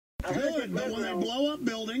Good, but when they blow up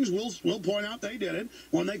buildings, we'll point out they did it.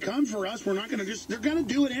 When they come for us, we're not going to they're going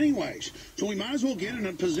to do it anyways. So we might as well get in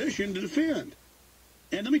a position to defend.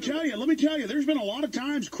 And let me tell you, there's been a lot of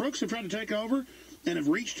times crooks have tried to take over and have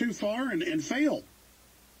reached too far and failed.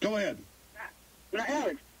 Go ahead. Now,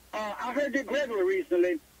 Alex, I heard Dick Gregory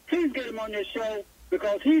recently. Please get him on your show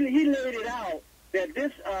because he laid it out that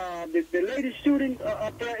this the latest shooting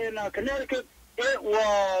up there in Connecticut, it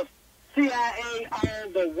was CIA all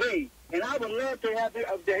the way. And I would love to have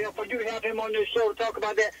for you to have him on your show to talk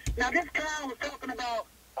about that. Now, this guy was talking about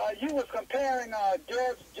you was comparing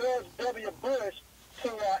George W. Bush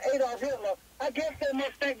to Adolf Hitler. I guess they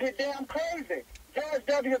must think you're damn crazy. George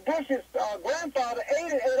W. Bush's grandfather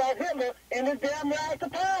aided Adolf Hitler in his damn rise to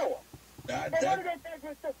power. What do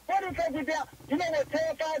they think we're down? You know what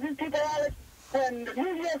terrifies these people, Alex? When the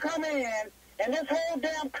New Year come in and this whole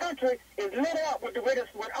damn country is lit up with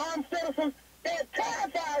armed citizens, that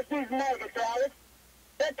terrifies these maggots, Alex.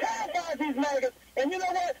 That terrifies these maggots. And you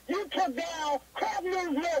know what? You took down Crap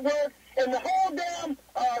News Network and the whole damn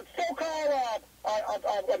so-called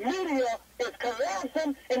media is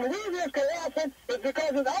collapsing, and the reason it's collapsing is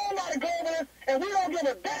because there's a whole lot of governors, and we don't give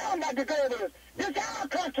a damn about the governors. This is our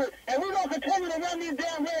country, and we're going to continue to run these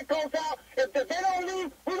damn redcoats out. If they don't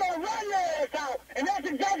leave, we're going to run their ass out, and that's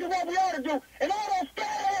exactly what we ought to do. And all those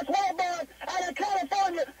scared-ass warboys out in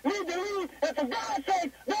California need to leave, and for God's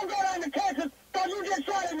sake, don't go down to Texas, because you get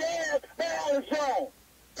shot in the ass by Alex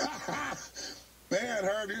Jones. Man,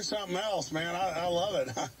 Herb, you're something else, man. I love it.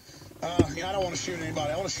 I don't want to shoot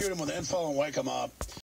anybody. I want to shoot them with info and wake them up.